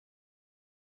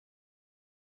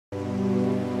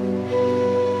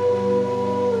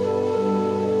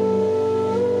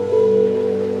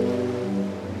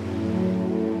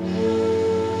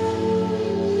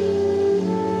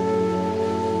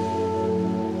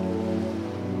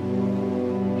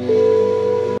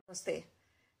Namaste,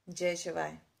 Jai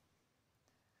Shivai.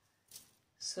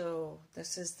 So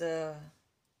this is the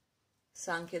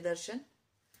Sankhya Darshan,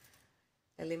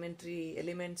 elementary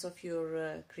elements of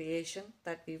your creation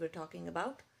that we were talking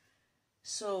about.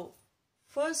 So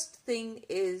first thing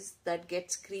is that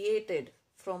gets created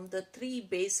from the three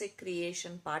basic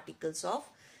creation particles of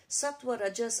Sattva,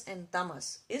 Rajas and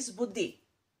Tamas is Buddhi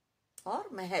or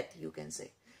Mahat, you can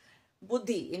say.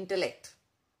 Buddhi, intellect.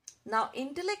 Now,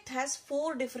 intellect has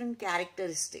 4 different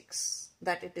characteristics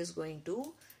that it is going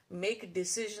to make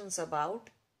decisions about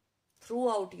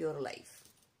throughout your life.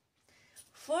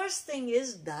 First thing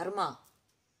is dharma.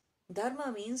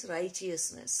 Dharma means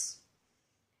righteousness.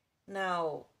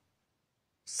 Now,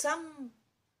 some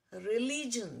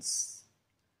religions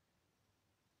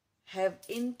have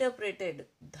interpreted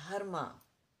dharma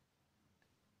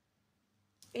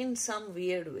in some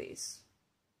weird ways.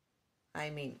 I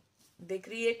mean, they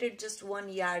created just one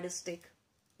yardstick,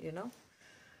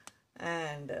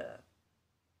 and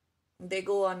they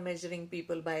go on measuring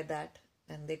people by that,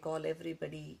 and they call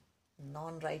everybody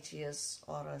non-righteous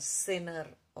or a sinner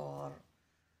or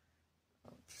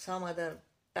some other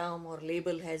term or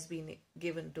label has been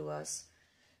given to us.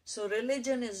 So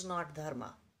religion is not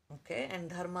dharma, okay? And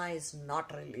dharma is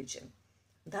not religion.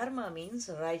 Dharma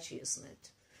means righteousness,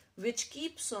 which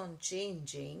keeps on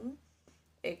changing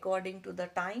according to the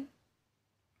time,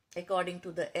 according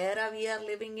to the era we are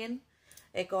living in,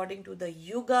 according to the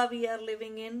yuga we are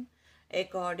living in,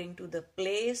 according to the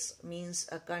place, means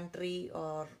a country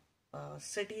or a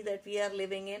city that we are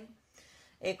living in,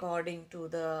 according to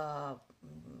the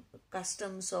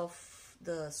customs of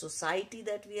the society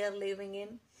that we are living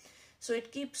in. So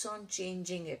it keeps on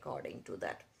changing according to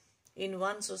that. In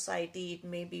one society, it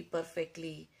may be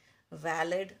perfectly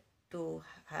valid to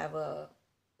have a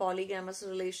polygamous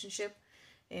relationship.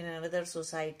 In another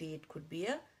society, it could be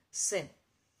a sin.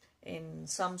 In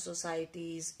some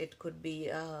societies, it could be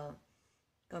a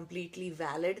completely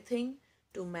valid thing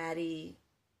to marry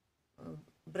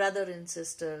brother and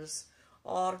sisters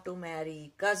or to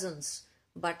marry cousins.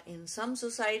 But in some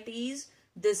societies,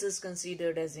 this is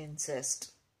considered as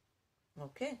incest.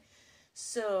 Okay.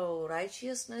 So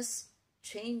righteousness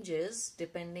changes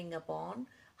depending upon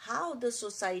how the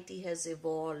society has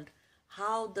evolved,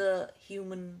 how the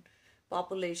human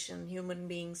population, human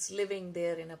beings living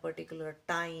there in a particular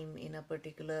time, in a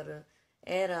particular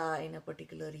era, in a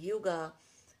particular yuga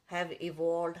have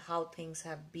evolved, how things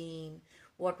have been,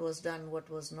 what was done, what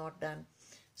was not done.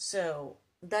 So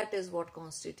that is what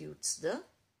constitutes the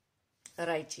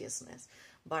righteousness.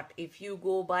 But if you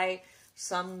go by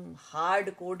some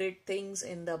hard-coded things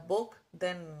in the book,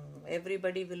 then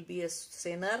everybody will be a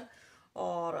sinner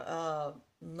or a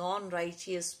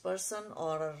non-righteous person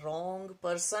or a wrong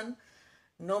person,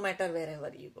 no matter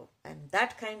wherever you go. And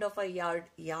that kind of a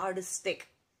yardstick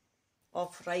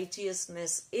of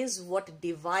righteousness is what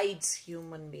divides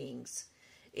human beings,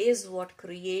 is what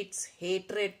creates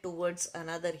hatred towards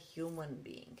another human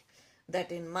being.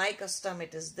 That in my custom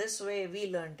it is this way,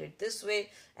 we learned it this way,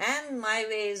 and my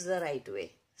way is the right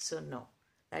way. So no,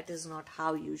 that is not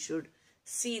how you should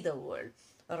see the world.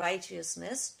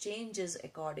 Righteousness changes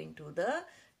according to the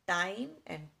time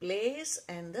and place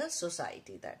and the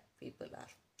society that people are.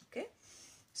 Okay.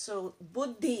 So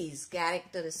Buddhi's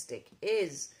characteristic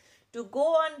is to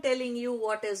go on telling you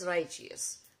what is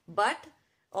righteous. But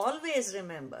always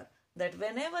remember that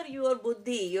whenever your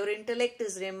Buddhi, your intellect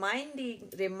is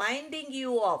reminding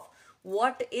you of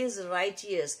what is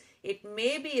righteous, it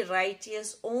may be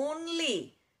righteous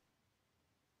only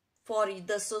for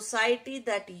the society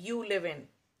that you live in,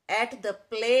 at the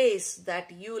place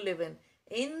that you live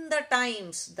in the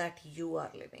times that you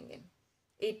are living in.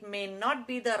 It may not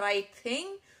be the right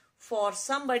thing for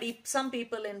some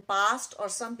people in past or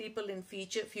some people in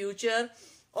future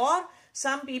or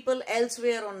some people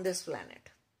elsewhere on this planet,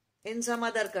 in some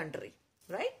other country,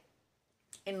 right?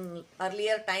 In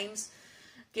earlier times,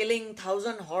 killing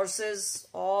 1,000 horses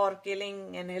or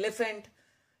killing an elephant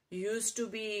used to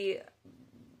be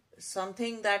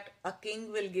something that a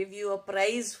king will give you a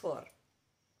prize for,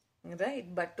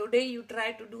 right? But today you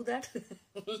try to do that.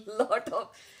 Lot of,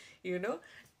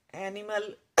 animal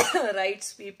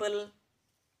rights people,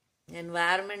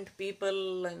 environment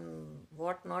people and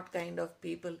whatnot kind of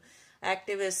people,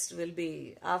 activists will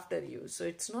be after you. So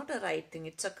it's not a right thing.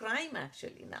 It's a crime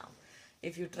actually now.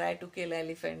 If you try to kill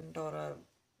elephant or a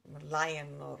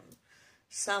lion or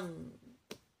some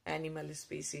animal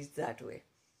species that way.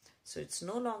 So it's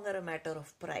no longer a matter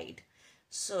of pride.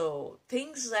 So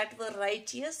things that were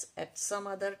righteous at some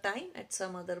other time, at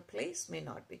some other place may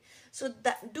not be. So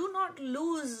do not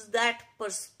lose that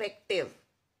perspective.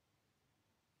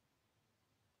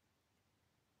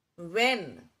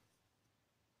 when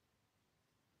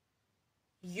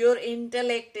your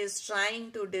intellect is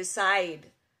trying to decide,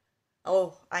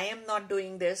 oh, I am not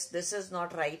doing this, this is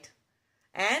not right,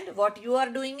 and what you are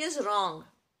doing is wrong.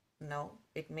 No,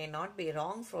 it may not be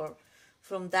wrong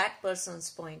from that person's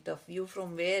point of view,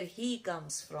 from where he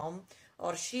comes from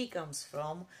or she comes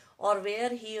from, or where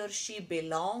he or she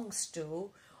belongs to,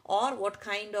 or what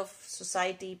kind of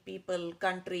society, people,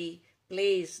 country,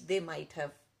 place they might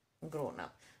have grown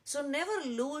up. So never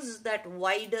lose that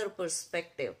wider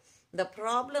perspective. The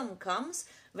problem comes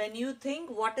when you think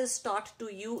what is taught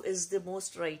to you is the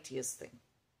most righteous thing.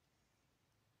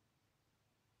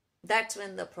 That's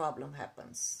when the problem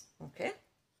happens. Okay?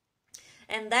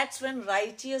 And that's when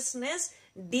righteousness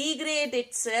degrades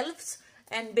itself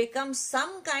and becomes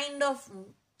some kind of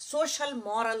social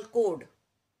moral code.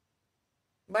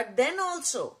 But then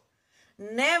also,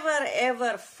 never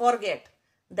ever forget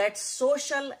that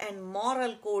social and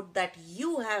moral code that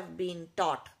you have been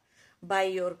taught by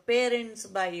your parents,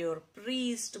 by your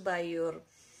priest, by your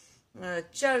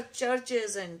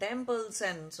churches and temples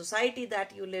and society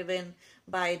that you live in,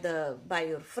 by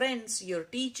your friends, your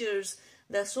teachers.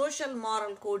 The social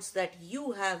moral codes that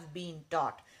you have been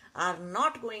taught are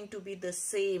not going to be the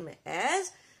same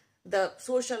as the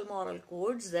social moral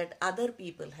codes that other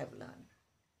people have learned.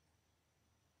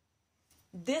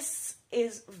 This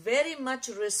is very much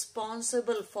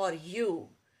responsible for you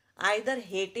either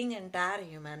hating entire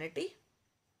humanity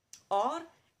or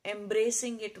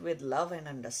embracing it with love and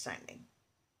understanding.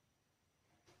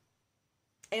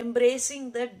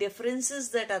 Embracing the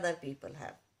differences that other people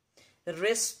have.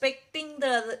 Respecting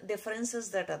the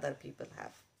differences that other people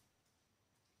have.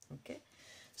 Okay.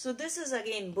 So this is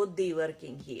again Buddhi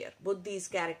working here. Buddhi's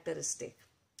characteristic.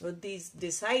 Buddhi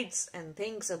decides and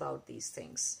thinks about these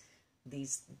things.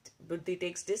 Buddhi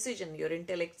takes decision. Your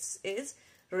intellect is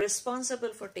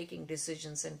responsible for taking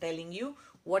decisions and telling you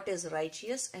what is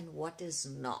righteous and what is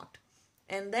not.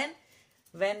 And then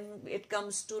when it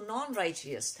comes to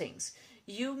non-righteous things,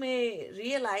 you may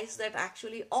realize that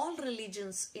actually all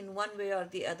religions in one way or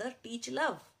the other teach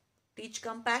love, teach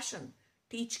compassion,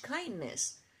 teach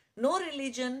kindness. No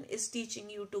religion is teaching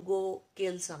you to go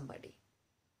kill somebody.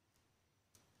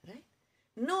 Right?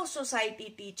 No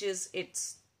society teaches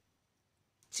its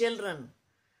children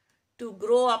to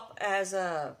grow up as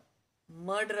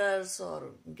murderers or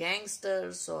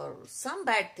gangsters or some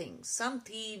bad things, some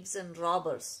thieves and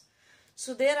robbers.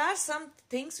 So there are some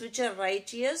things which are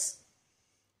righteous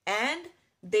and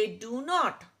they do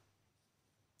not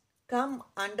come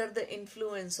under the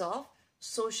influence of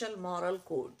social moral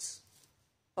codes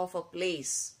of a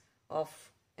place,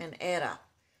 of an era.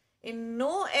 In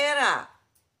no era,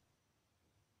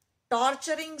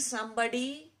 torturing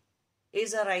somebody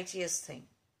is a righteous thing.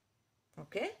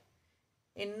 Okay?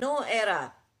 In no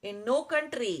era, in no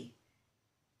country,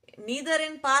 neither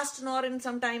in past nor in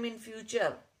some time in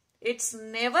future, it's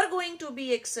never going to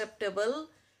be acceptable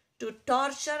to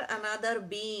torture another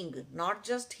being, not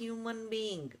just human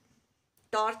being.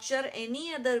 Torture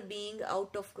any other being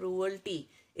out of cruelty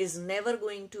is never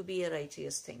going to be a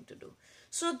righteous thing to do.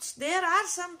 So there are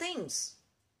some things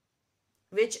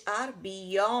which are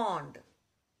beyond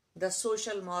the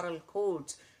social moral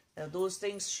codes. Now, those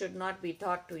things should not be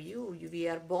taught to you. We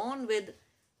are born with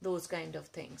those kind of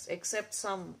things, except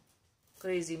some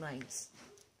crazy minds,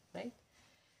 right?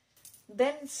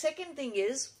 Then second thing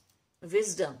is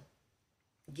wisdom,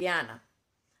 jnana.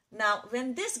 Now,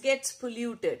 when this gets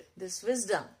polluted, this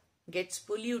wisdom gets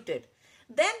polluted,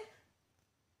 then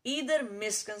either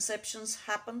misconceptions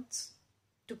happens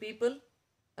to people,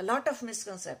 a lot of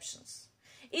misconceptions.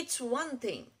 It's one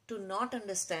thing to not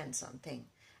understand something,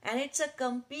 and it's a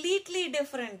completely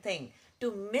different thing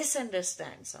to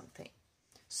misunderstand something.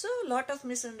 So a lot of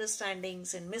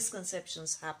misunderstandings and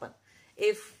misconceptions happen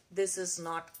if this is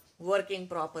not working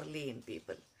properly in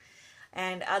people.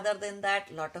 And other than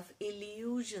that, lot of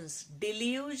illusions,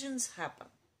 delusions happen.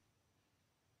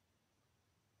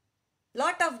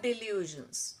 Lot of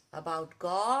delusions about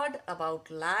God, about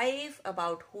life,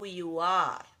 about who you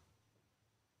are.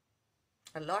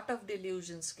 A lot of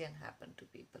delusions can happen to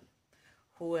people.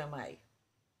 Who am I?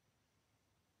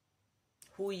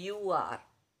 Who you are.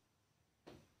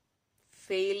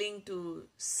 Failing to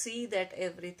see that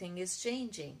everything is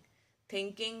changing.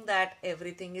 Thinking that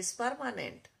everything is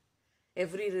permanent.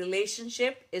 Every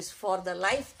relationship is for the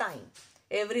lifetime.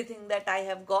 Everything that I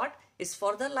have got is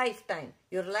for the lifetime.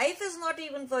 Your life is not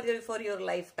even for your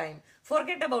lifetime.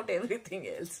 Forget about everything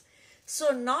else.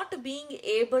 So not being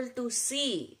able to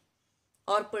see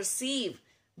or perceive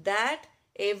that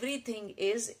everything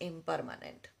is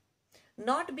impermanent.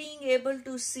 Not being able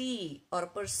to see or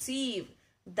perceive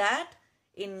that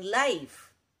in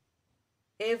life,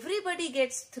 everybody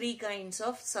gets three kinds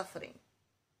of suffering.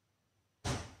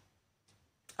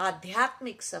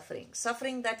 Adhyatmic suffering,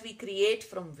 suffering that we create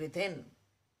from within.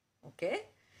 Okay?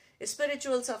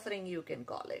 Spiritual suffering, you can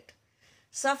call it.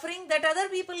 Suffering that other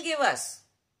people give us.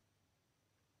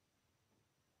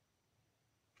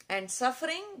 And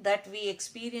suffering that we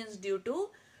experience due to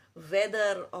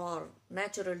weather or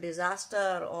natural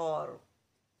disaster or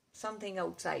something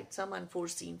outside, some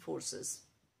unforeseen forces,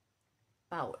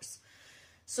 powers.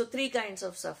 So three kinds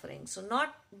of suffering. So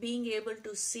not being able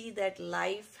to see that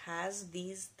life has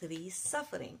these three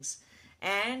sufferings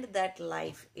and that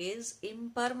life is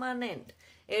impermanent.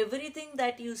 Everything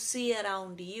that you see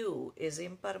around you is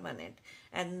impermanent,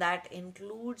 and that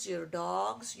includes your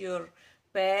dogs, your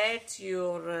pets,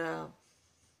 your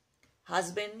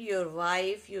husband, your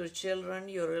wife, your children,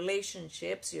 your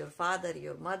relationships, your father,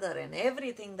 your mother, and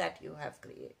everything that you have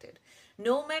created.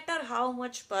 No matter how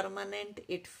much permanent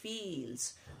it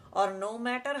feels, or no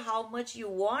matter how much you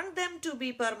want them to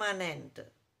be permanent,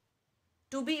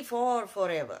 to be for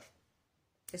forever,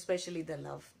 especially the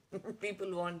love.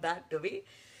 People want that to be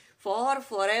for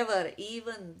forever.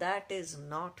 Even that is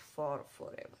not for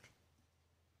forever.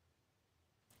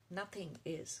 Nothing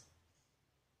is.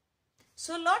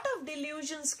 So a lot of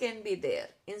delusions can be there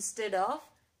instead of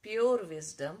pure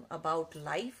wisdom about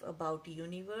life, about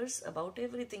universe, about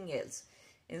everything else.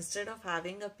 Instead of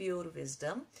having a pure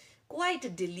wisdom,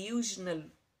 quite delusional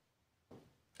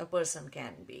a person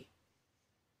can be.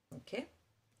 Okay.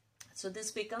 So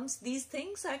this becomes, these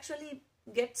things actually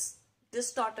gets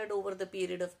distorted over the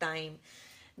period of time.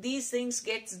 These things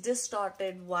gets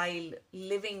distorted while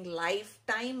living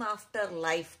lifetime after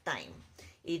lifetime.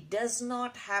 It does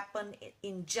not happen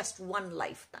in just one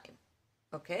lifetime.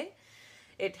 Okay.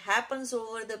 It happens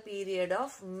over the period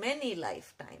of many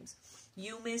lifetimes.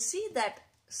 You may see that,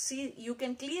 you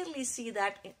can clearly see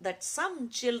that some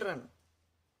children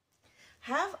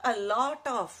have a lot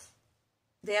of,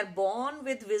 they are born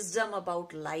with wisdom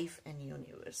about life and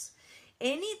universe.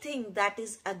 Anything that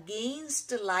is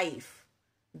against life,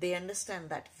 they understand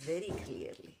that very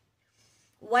clearly.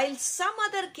 While some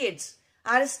other kids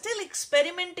are still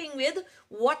experimenting with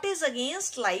what is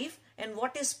against life and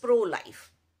what is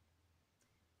pro-life.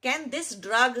 Can this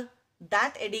drug,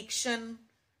 that addiction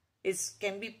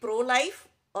can be pro-life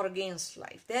or against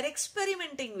life? They are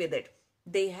experimenting with it.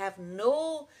 They have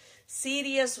no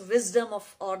serious wisdom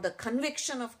of or the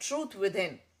conviction of truth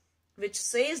within, which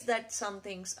says that some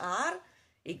things are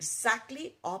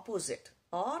exactly opposite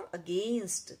or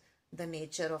against the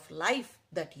nature of life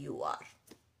that you are.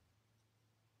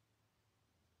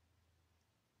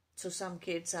 So some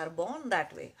kids are born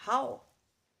that way. How?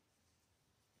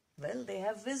 Well, they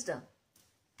have wisdom,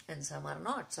 and some are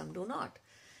not, some do not.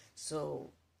 So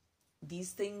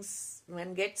these things,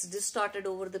 when gets distorted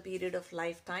over the period of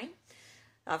lifetime,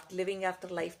 after living after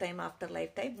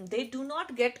lifetime, they do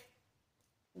not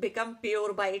become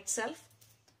pure by itself.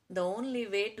 The only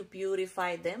way to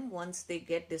purify them once they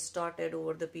get distorted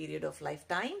over the period of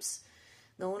lifetimes,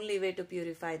 the only way to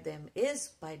purify them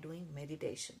is by doing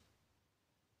meditation.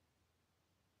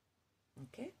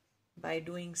 Okay? By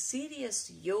doing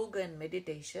serious yoga and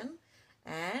meditation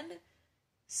and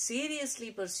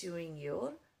seriously pursuing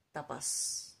your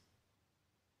tapas,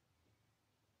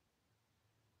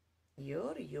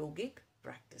 your yogic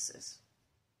practices.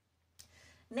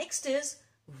 Next is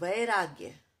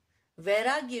Vairagya.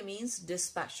 Vairagya means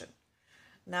dispassion.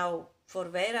 Now, for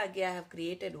Vairagya, I have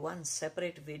created one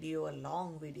separate video, a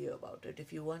long video about it.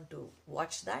 If you want to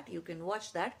watch that, you can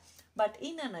watch that. But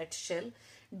in a nutshell,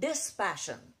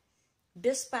 dispassion.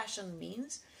 Dispassion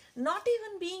means not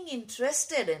even being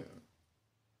interested in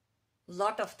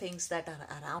lot of things that are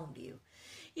around you.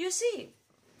 You see,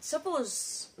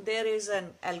 suppose there is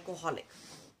an alcoholic.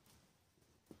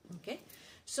 Okay.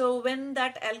 So when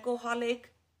that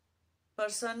alcoholic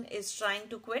person is trying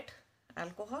to quit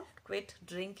alcohol, quit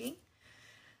drinking,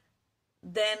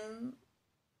 then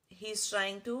he's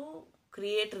trying to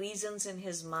create reasons in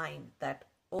his mind that,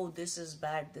 oh, this is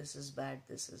bad, this is bad,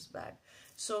 this is bad.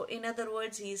 So in other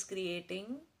words, he is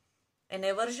creating an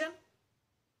aversion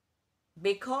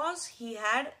because he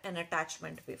had an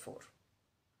attachment before.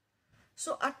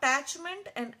 So attachment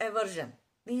and aversion,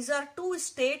 these are two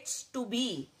states to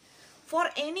be for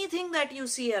anything that you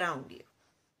see around you.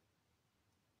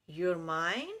 Your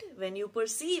mind, when you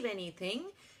perceive anything,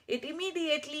 it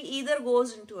immediately either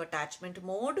goes into attachment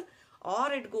mode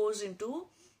or it goes into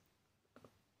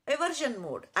aversion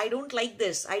mode. I don't like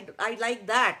this. I like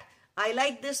that. I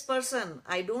like this person.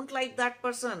 I don't like that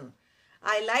person.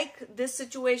 I like this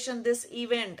situation, this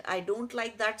event. I don't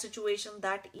like that situation,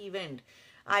 that event.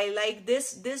 I like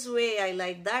this way, I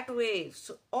like that way.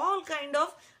 So all kind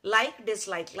of like,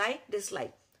 dislike,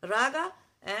 raga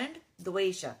and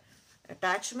dvesha,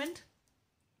 attachment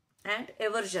and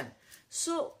aversion.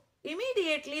 So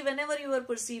immediately whenever you are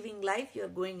perceiving life, you are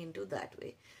going into that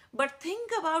way. But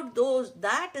think about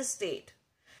that state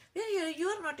where you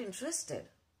are not interested.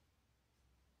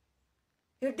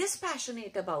 You're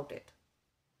dispassionate about it.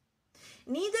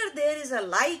 Neither there is a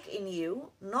like in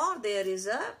you, nor there is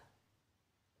a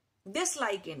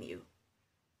dislike in you.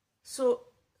 So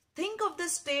think of the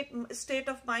state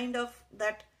of mind of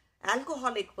that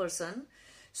alcoholic person.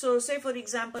 So say for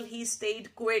example, he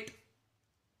stayed quit,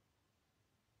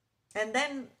 and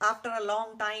then after a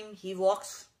long time he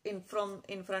walks in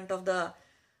front of the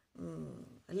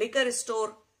liquor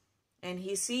store, and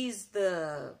he sees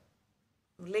the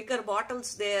liquor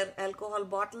bottles there, alcohol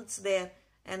bottles there,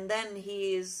 and then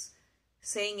he is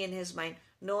saying in his mind,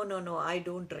 no, I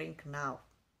don't drink now.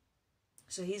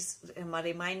 So he's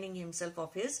reminding himself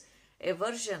of his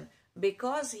aversion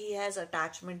because he has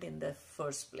attachment in the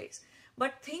first place.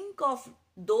 But think of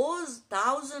those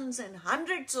thousands and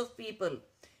hundreds of people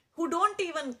who don't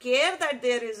even care that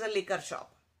there is a liquor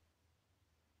shop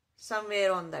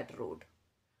somewhere on that road.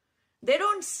 They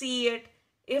don't see it.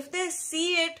 If they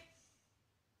see it,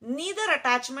 neither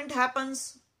attachment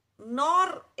happens,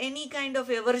 nor any kind of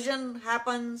aversion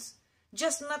happens,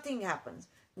 just nothing happens.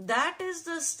 That is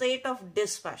the state of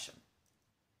dispassion.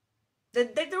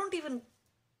 They don't even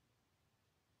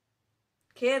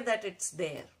care that it's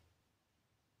there.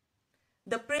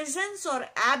 The presence or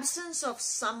absence of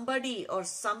somebody or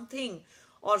something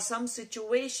or some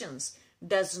situations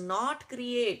does not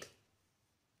create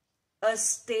a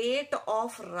state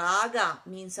of raga,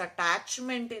 means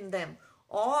attachment in them,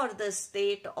 or the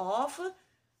state of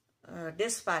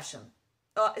dispassion,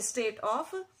 or a state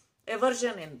of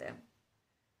aversion in them.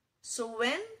 So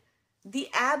when the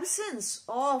absence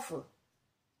of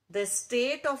the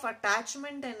state of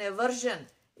attachment and aversion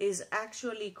is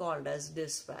actually called as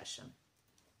dispassion.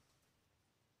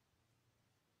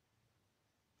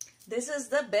 This is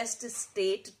the best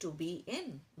state to be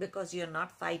in because you're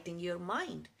not fighting your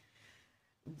mind.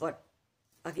 But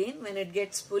again, when it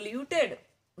gets polluted,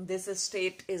 this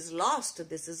state is lost.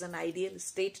 This is an ideal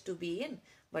state to be in.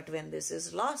 But when this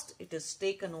is lost, it is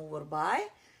taken over by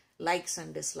likes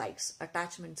and dislikes,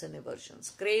 attachments and aversions,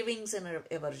 cravings and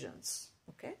aversions.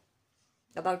 Okay?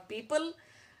 About people,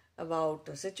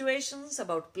 about situations,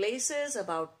 about places,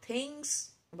 about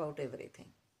things, about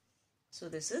everything. So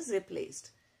this is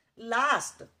replaced.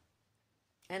 Last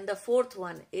and the fourth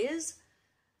one is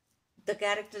the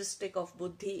characteristic of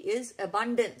buddhi is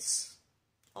abundance,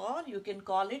 or you can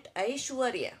call it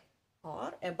Aishwarya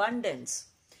or abundance.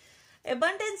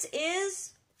 Abundance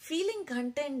is feeling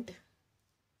content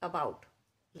about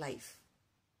life.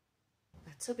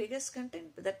 That's the biggest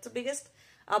content, that's the biggest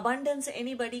abundance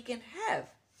anybody can have.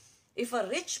 If a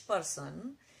rich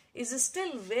person is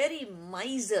still very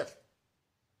miser,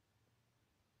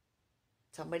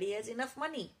 somebody has enough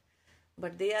money,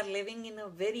 but they are living in a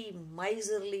very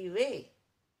miserly way.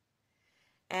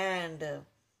 And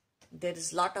there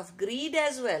is lot of greed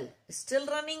as well. Still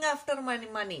running after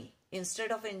money.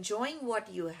 Instead of enjoying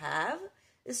what you have,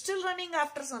 still running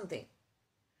after something.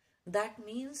 That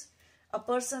means a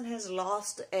person has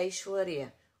lost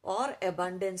Aishwarya or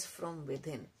abundance from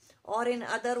within. Or in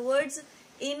other words,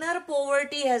 inner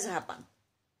poverty has happened.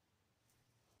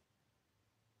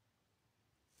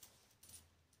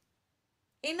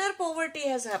 Inner poverty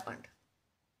has happened.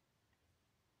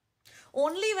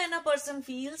 Only when a person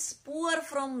feels poor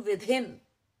from within,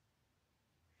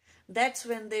 that's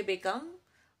when they become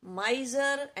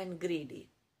miser and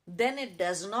greedy. Then it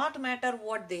does not matter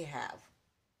what they have.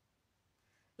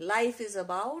 Life is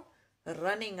about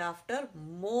running after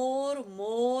more.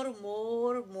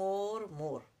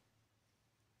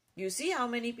 You see how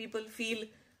many people feel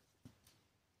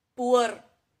poor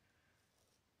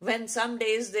when some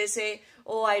days they say,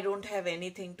 oh, I don't have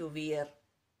anything to wear.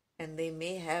 And they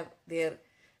may have their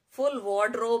full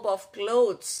wardrobe of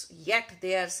clothes, yet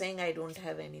they are saying, I don't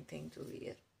have anything to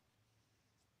wear.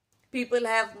 People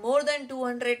have more than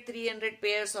 200, 300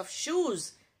 pairs of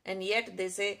shoes, and yet they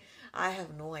say, I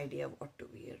have no idea what to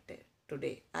wear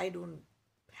today. I don't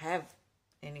have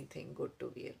anything good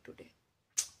to wear today.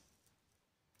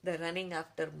 They're running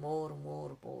after more.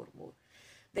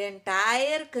 The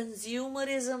entire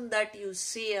consumerism that you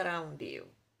see around you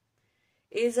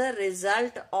is a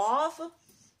result of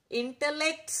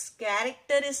intellect's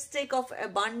characteristic of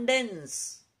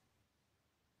abundance.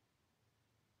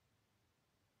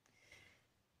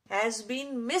 Has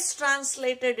been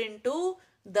mistranslated into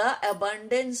the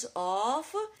abundance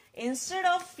of instead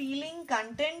of feeling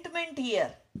contentment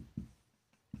here,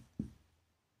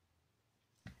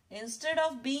 instead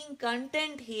of being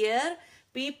content here,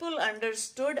 people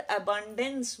understood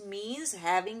abundance means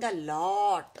having a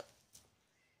lot,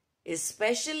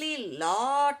 especially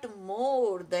lot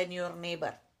more than your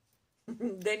neighbor,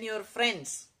 than your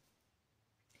friends.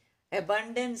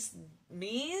 Abundance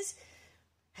means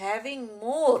having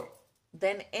more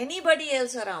than anybody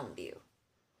else around you.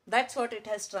 That's what it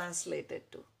has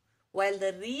translated to. While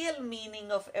the real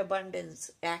meaning of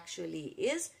abundance actually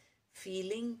is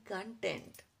feeling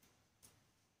content.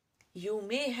 You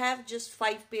may have just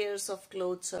 5 pairs of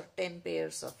clothes or 10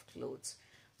 pairs of clothes,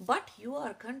 but you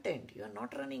are content. You are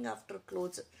not running after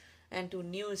clothes and to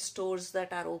new stores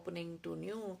that are opening, to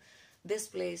new this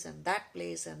place and that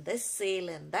place and this sale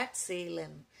and that sale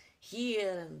and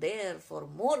here and there for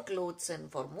more clothes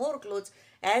and for more clothes,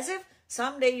 as if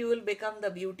someday you will become the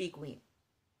beauty queen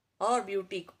or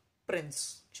beauty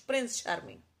prince, Prince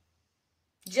Charming.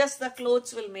 Just the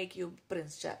clothes will make you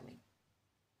Prince Charming.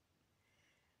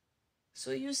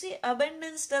 So you see,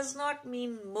 abundance does not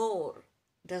mean more,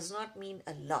 does not mean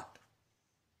a lot.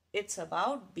 It's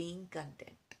about being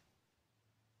content.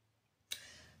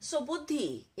 So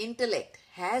buddhi, intellect,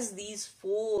 has these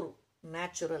 4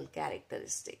 natural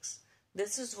characteristics.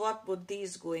 This is what buddhi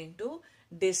is going to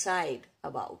decide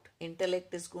about.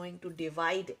 Intellect is going to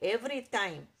divide every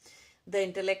time. The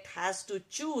intellect has to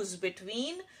choose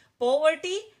between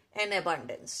poverty and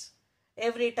abundance.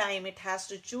 Every time it has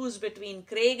to choose between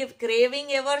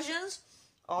craving aversions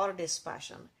or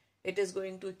dispassion. It is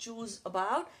going to choose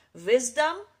about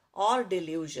wisdom or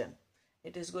delusion.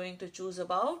 It is going to choose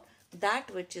about that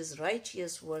which is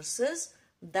righteous versus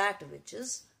that which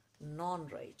is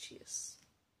non-righteous.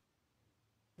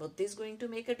 Buddhi is going to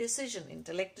make a decision.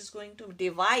 Intellect is going to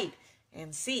divide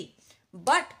and see.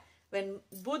 But when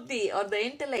buddhi or the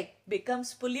intellect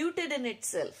becomes polluted in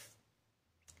itself,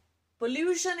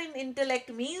 pollution in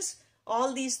intellect means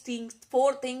all these things,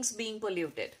 4 things being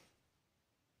polluted.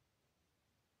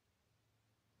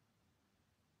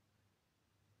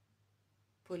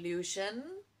 Pollution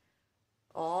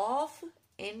of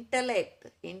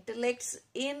intellect, intellect's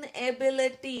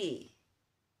inability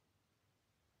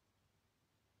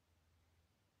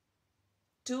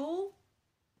to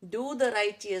do the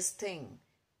righteous thing,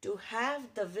 to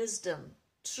have the wisdom,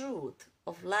 truth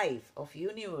of life, of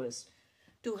universe,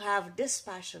 to have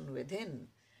dispassion within,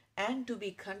 and to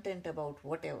be content about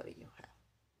whatever you have,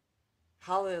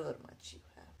 however much you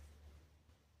have.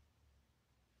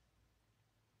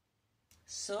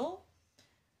 So,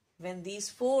 when these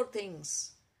 4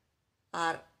 things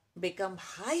become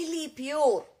highly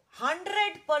pure,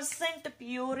 100%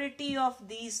 purity of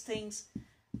these things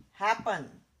happen,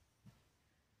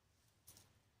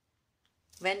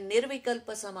 when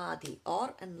nirvikalpa samadhi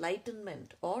or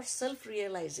enlightenment or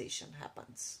self-realization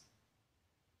happens,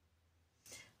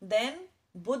 then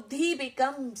buddhi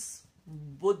becomes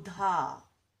buddha.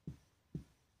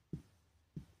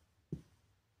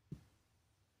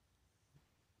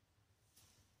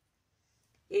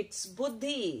 It's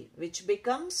buddhi which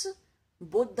becomes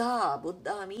Buddha.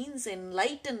 Buddha means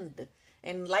enlightened.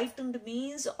 Enlightened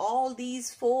means all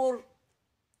these 4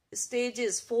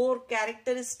 stages, 4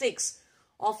 characteristics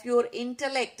of your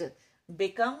intellect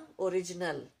become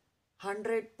original,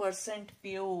 100%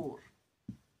 pure.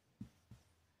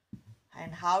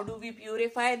 And how do we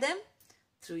purify them?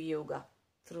 Through yoga,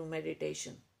 through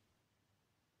meditation,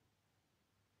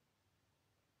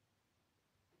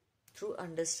 through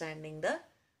understanding the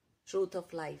truth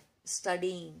of life,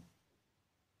 studying.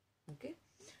 Okay,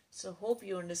 so hope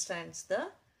you understand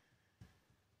the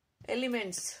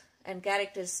elements and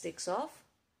characteristics of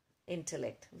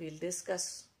intellect. We'll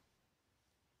discuss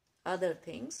other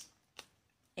things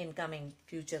in coming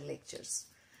future lectures.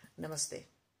 Namaste.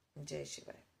 Jai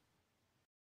Shivaya.